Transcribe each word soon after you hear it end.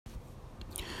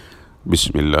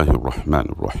Bismillahir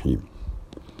Rahmanir Rahim.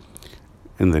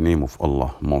 In the name of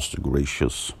Allah, most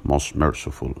gracious, most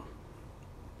merciful.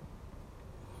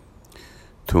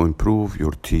 To improve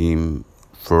your team,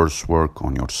 first work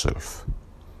on yourself.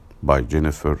 By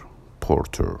Jennifer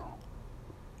Porter.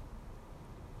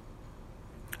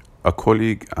 A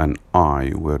colleague and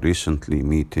I were recently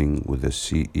meeting with the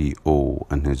CEO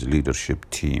and his leadership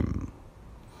team,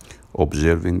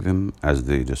 observing them as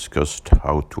they discussed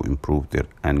how to improve their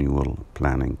annual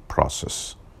planning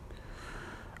process.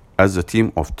 As the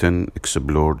team of 10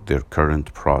 explored their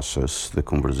current process, the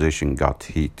conversation got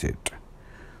heated.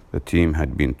 The team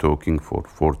had been talking for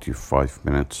 45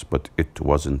 minutes, but it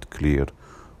wasn't clear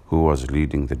who was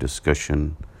leading the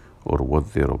discussion or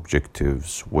what their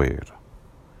objectives were.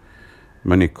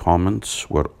 Many comments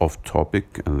were off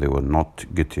topic and they were not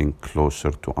getting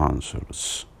closer to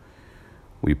answers.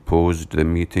 We paused the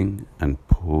meeting and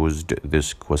posed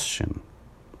this question.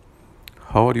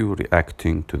 How are you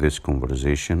reacting to this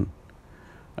conversation,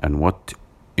 and what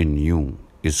in you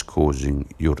is causing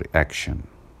your reaction?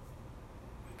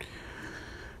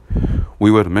 We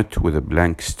were met with a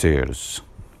blank stares.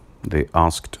 They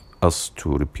asked us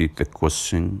to repeat the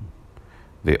question.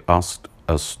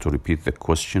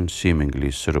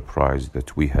 Seemingly surprised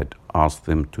that we had asked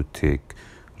them to take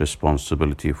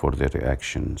responsibility for their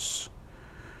reactions.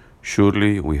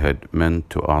 Surely we had meant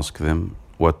to ask them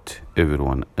what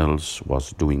everyone else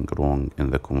was doing wrong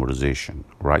in the conversation,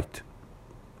 right?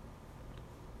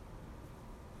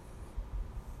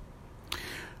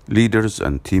 Leaders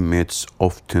and teammates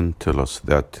often tell us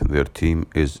that their team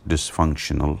is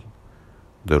dysfunctional,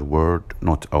 their word,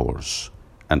 not ours,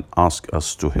 and ask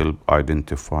us to help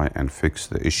identify and fix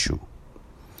the issue.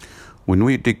 When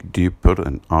we dig deeper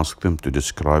and ask them to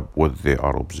describe what they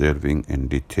are observing in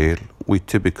detail, we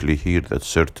typically hear that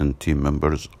certain team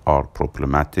members are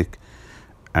problematic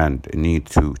and need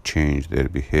to change their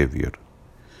behavior.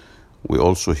 We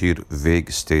also hear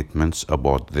vague statements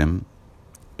about them,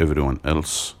 everyone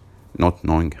else, not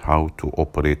knowing how to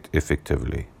operate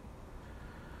effectively.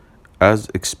 As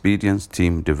experienced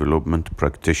team development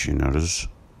practitioners,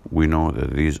 we know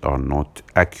that these are not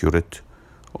accurate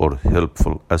or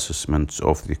helpful assessments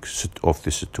of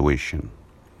the situation.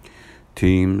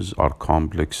 Teams are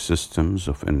complex systems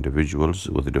of individuals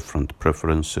with different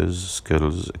preferences,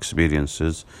 skills,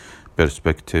 experiences,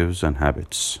 perspectives, and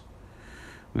habits.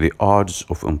 The odds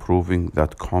of improving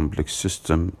that complex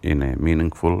system in a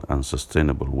meaningful and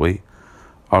sustainable way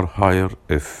are higher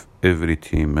if every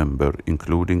team member,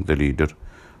 including the leader,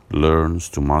 learns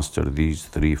to master these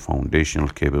three foundational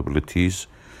capabilities: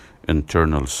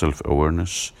 internal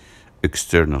self-awareness,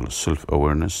 external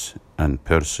self-awareness, and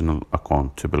personal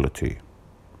accountability.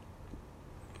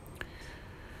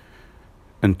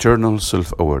 Internal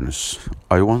self-awareness.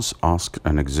 I once asked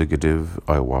an executive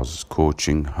I was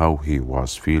coaching how he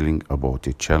was feeling about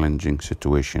a challenging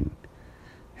situation.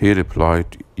 He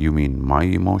replied, "You mean my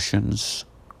emotions?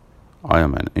 I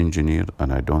am an engineer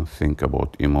and I don't think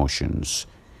about emotions."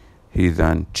 He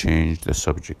then changed the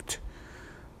subject.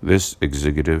 This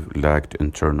executive lacked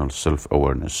internal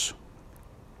self-awareness.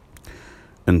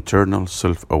 Internal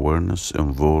self-awareness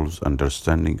involves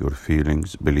understanding your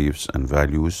feelings, beliefs, and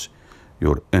values,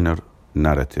 your inner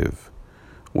narrative.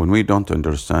 When we don't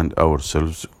understand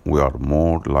ourselves, we are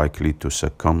more likely to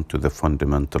succumb to the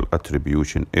fundamental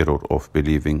attribution error of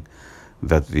believing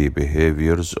that the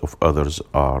behaviors of others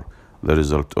are the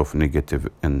result of negative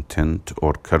intent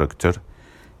or character.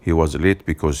 He was late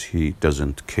because he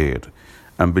doesn't care.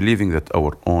 And believing that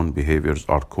our own behaviors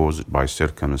are caused by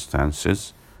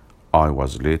circumstances. I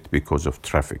was late because of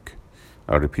traffic.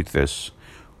 I repeat this.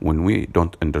 When we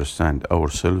don't understand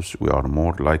ourselves, we are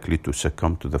more likely to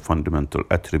succumb to the fundamental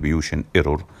attribution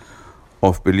error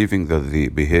of believing that the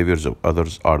behaviors of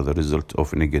others are the result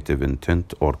of negative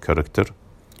intent or character.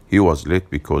 He was late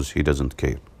because he doesn't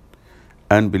care.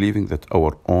 And believing that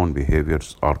our own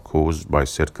behaviors are caused by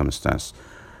circumstance.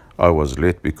 I was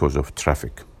late because of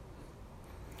traffic.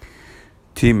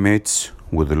 Teammates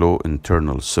with low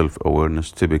internal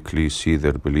self-awareness typically see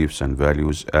their beliefs and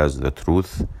values as the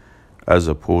truth, as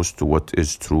opposed to what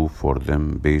is true for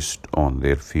them based on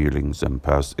their feelings and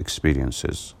past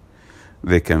experiences.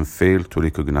 They can fail to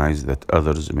recognize that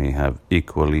others may have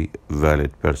equally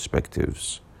valid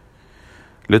perspectives.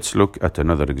 Let's look at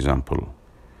another example.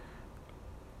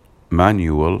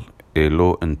 Manuel, a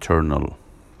low internal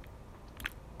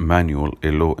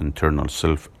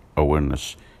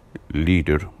self-awareness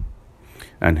leader,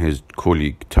 and his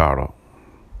colleague Tara.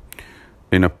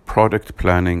 In a product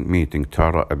planning meeting,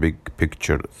 Tara, a big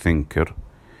picture thinker,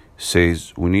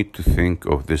 says we need to think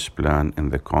of this plan in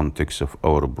the context of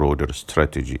our broader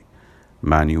strategy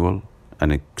manual,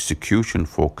 and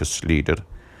execution-focused leader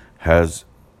has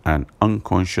an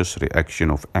unconscious reaction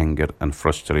of anger and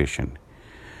frustration.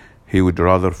 He would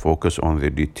rather focus on the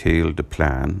detailed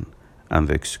plan and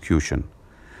the execution,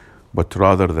 but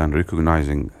rather than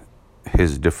recognizing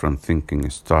his different thinking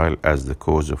style as the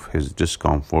cause of his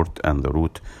discomfort and the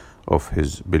root of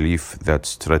his belief that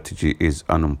strategy is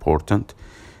unimportant,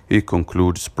 he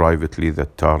concludes privately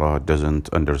that Tara doesn't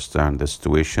understand the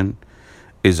situation,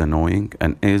 is annoying,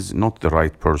 and is not the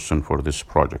right person for this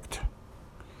project.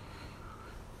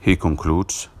 He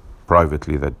concludes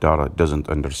privately that Tara doesn't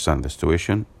understand the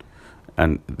situation,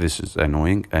 and this is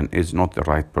annoying, and is not the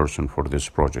right person for this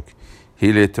project.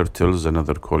 He later tells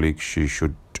another colleague she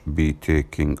should be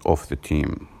taken off the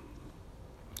team.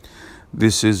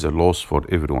 This is a loss for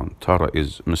everyone. Tara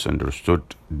is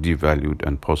misunderstood, devalued,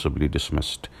 and possibly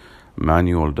dismissed.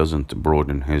 Manuel doesn't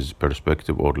broaden his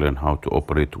perspective or learn how to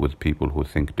operate with people who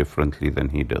think differently than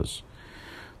he does.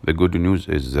 The good news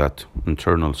is that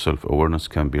internal self-awareness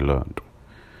can be learned.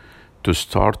 To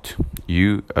start,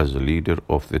 you as a leader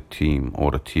of the team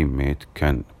or a teammate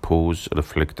can pause,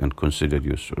 reflect, and consider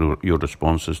your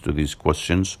responses to these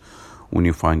questions when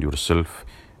you find yourself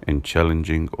in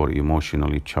challenging or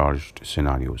emotionally charged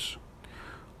scenarios.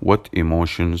 What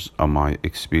emotions am I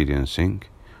experiencing?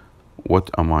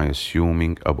 What am I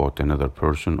assuming about another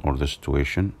person or the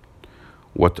situation?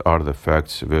 What are the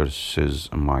facts versus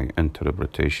my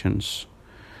interpretations?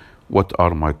 What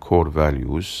are my core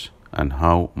values, and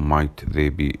how might they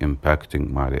be impacting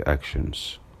my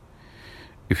reactions?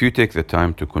 If you take the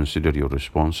time to consider your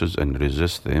responses and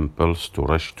resist the impulse to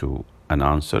rush to an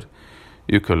answer,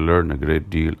 you can learn a great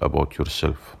deal about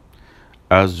yourself.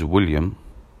 As William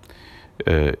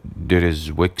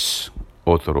Deresiewicz,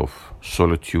 author of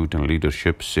Solitude and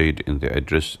Leadership, said in the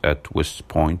address at West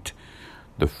Point,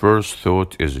 the first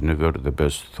thought is never the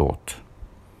best thought.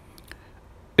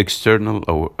 External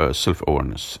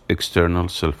self-awareness. External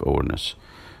self-awareness.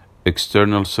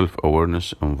 External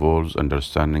self-awareness involves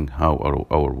understanding how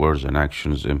our words and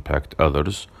actions impact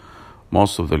others.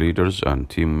 Most of the leaders and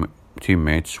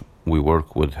teammates we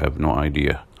work with have no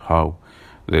idea how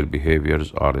their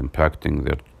behaviors are impacting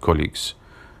their colleagues.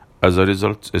 As a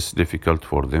result, it's difficult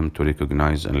for them to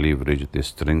recognize and leverage the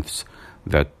strengths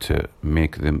that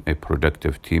make them a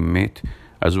productive teammate,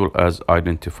 as well as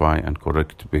identify and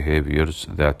correct behaviors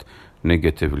that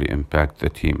negatively impact the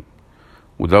team.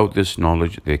 Without this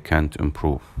knowledge, they can't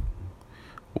improve.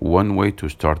 One way to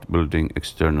start building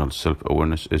external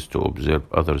self-awareness is to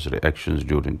observe others' reactions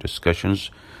during discussions.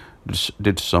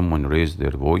 Did someone raise their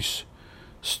voice?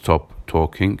 Stop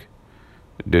talking.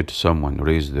 Did someone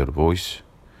raise their voice?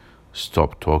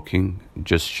 Stop talking.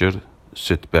 Gesture.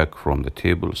 Sit back from the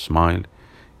table. Smile.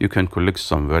 You can collect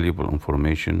some valuable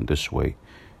information this way.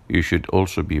 You should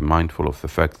also be mindful of the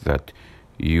fact that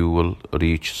you will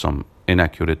reach some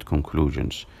inaccurate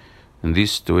conclusions. In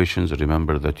these situations,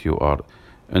 remember that you are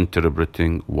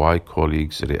interpreting why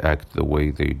colleagues react the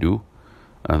way they do,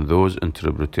 and those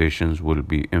interpretations will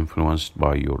be influenced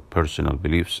by your personal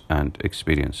beliefs and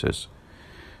experiences.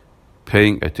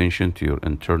 Paying attention to your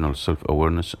internal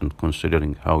self-awareness and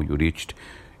considering how you reached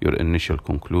your initial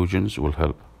conclusions will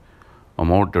help. A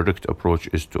more direct approach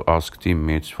is to ask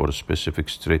teammates for specific,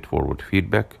 straightforward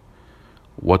feedback.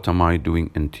 What am I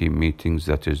doing in team meetings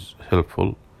that is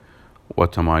helpful?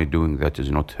 What am I doing that is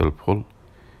not helpful?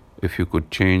 If you could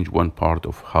change one part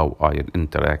of how I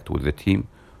interact with the team,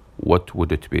 what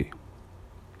would it be?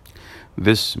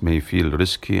 This may feel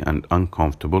risky and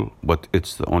uncomfortable, but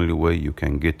it's the only way you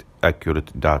can get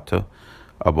accurate data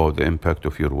about the impact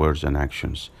of your words and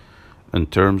actions. In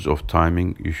terms of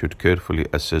timing, you should carefully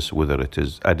assess whether it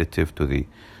is additive to the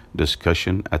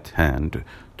discussion at hand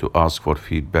to ask for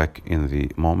feedback in the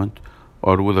moment,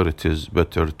 or whether it is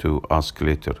better to ask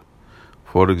later.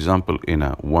 For example, in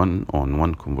a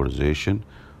one-on-one conversation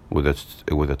with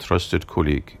a trusted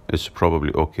colleague, it's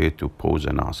probably okay to pause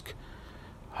and ask.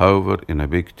 However, in a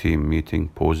big team meeting,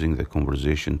 pausing the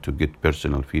conversation to get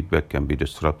personal feedback can be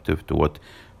disruptive to what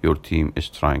your team is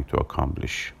trying to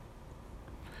accomplish.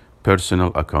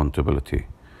 Personal accountability.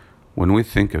 When we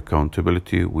think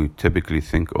accountability, we typically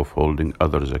think of holding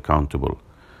others accountable,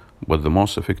 but the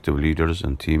most effective leaders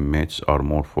and teammates are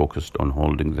more focused on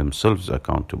holding themselves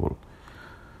accountable.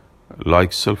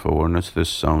 Like self-awareness, this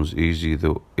sounds easy,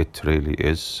 though it rarely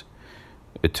is.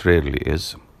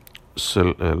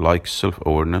 Like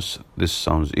self-awareness, this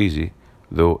sounds easy,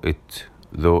 though it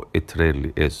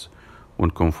rarely is. When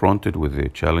confronted with a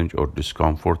challenge or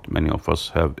discomfort, many of us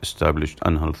have established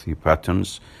unhealthy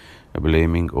patterns,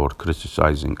 blaming or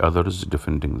criticizing others,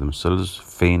 defending themselves,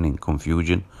 feigning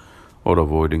confusion, or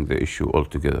avoiding the issue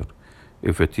altogether.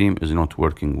 If a team is not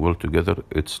working well together,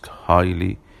 it's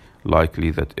highly likely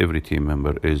that every team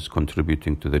member is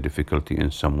contributing to the difficulty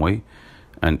in some way,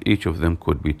 and each of them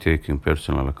could be taking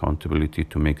personal accountability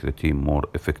to make the team more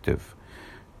effective.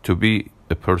 To be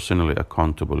a personally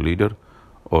accountable leader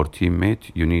or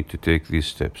teammate, you need to take these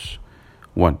steps.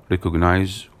 1.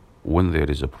 Recognize when there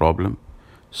is a problem.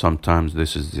 Sometimes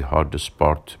this is the hardest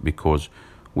part because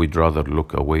we'd rather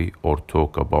look away or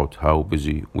talk about how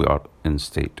busy we are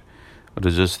instead.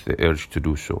 Resist the urge to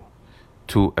do so.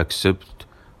 2. Accept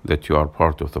that you are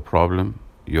part of the problem.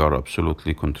 You are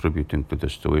absolutely contributing to the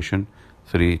situation.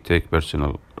 3. Take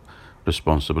personal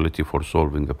responsibility for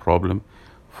solving the problem.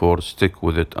 4. Stick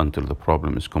with it until the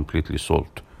problem is completely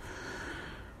solved.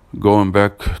 Going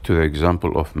back to the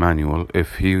example of Manuel,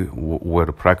 if he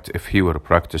were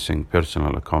practicing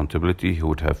personal accountability, he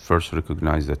would have first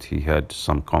recognized that he had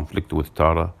some conflict with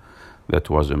Tara that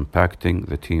was impacting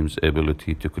the team's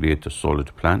ability to create a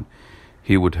solid plan.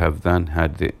 He would have then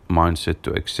had the mindset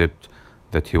to accept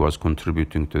that he was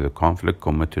contributing to the conflict,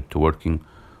 committed to working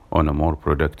on a more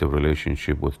productive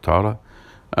relationship with Tara,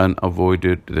 and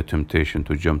avoided the temptation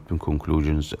to jump to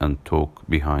conclusions and talk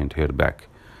behind her back.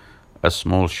 A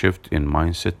small shift in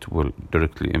mindset will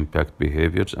directly impact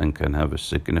behaviors and can have a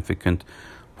significant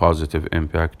positive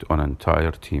impact on an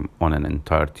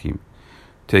entire team.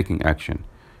 Taking action.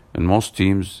 In most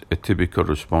teams, a typical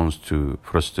response to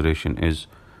frustration is,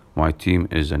 "My team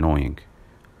is annoying."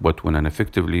 But when an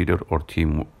effective leader or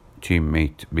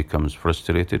teammate becomes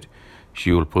frustrated,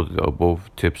 she will put the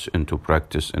above tips into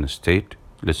practice instead.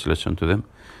 Let's listen to them.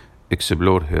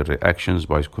 Explore her reactions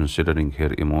by considering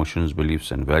her emotions, beliefs,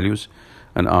 and values,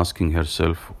 and asking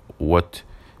herself what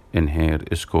in her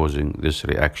is causing this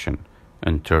reaction.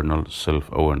 Internal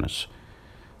self-awareness.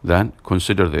 Then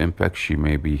consider the impact she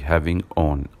may be having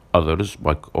on others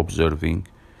by observation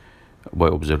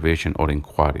or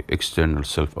inquiry. External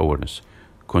self-awareness.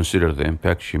 Consider the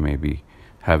impact she may be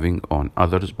having on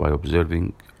others by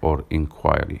observation or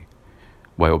inquiry.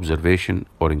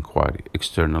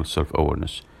 External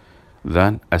self-awareness.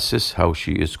 Then assess how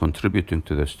she is contributing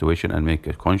to the situation and make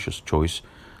a conscious choice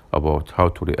about how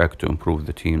to react to improve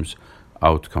the team's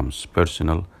outcomes.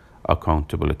 Personal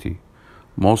accountability.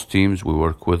 Most teams we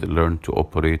work with learn to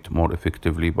operate more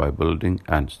effectively by building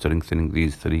and strengthening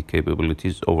these 3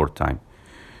 capabilities over time.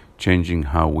 Changing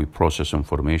how we process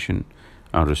information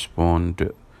and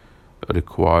respond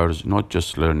requires not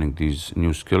just learning these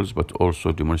new skills, but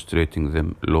also demonstrating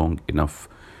them long enough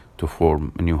to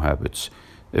form new habits.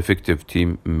 Effective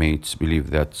teammates believe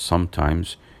that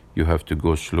sometimes you have to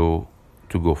go slow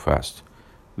to go fast.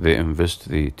 They invest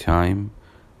the time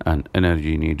and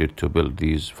energy needed to build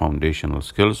these foundational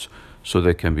skills so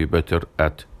they can be better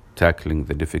at tackling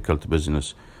the difficult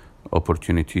business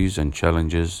opportunities and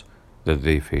challenges that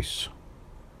they face.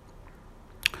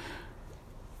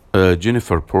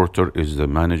 Jennifer Porter is the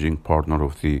managing partner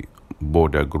of the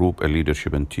Boda Group, a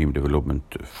leadership and team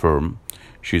development firm.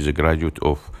 She's a graduate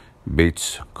of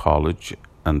Bates College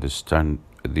and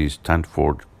the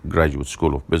Stanford Graduate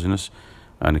School of Business,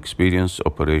 an experienced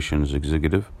operations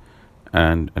executive,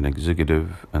 and an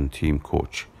executive and team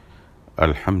coach.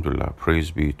 Alhamdulillah, praise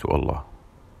be to Allah.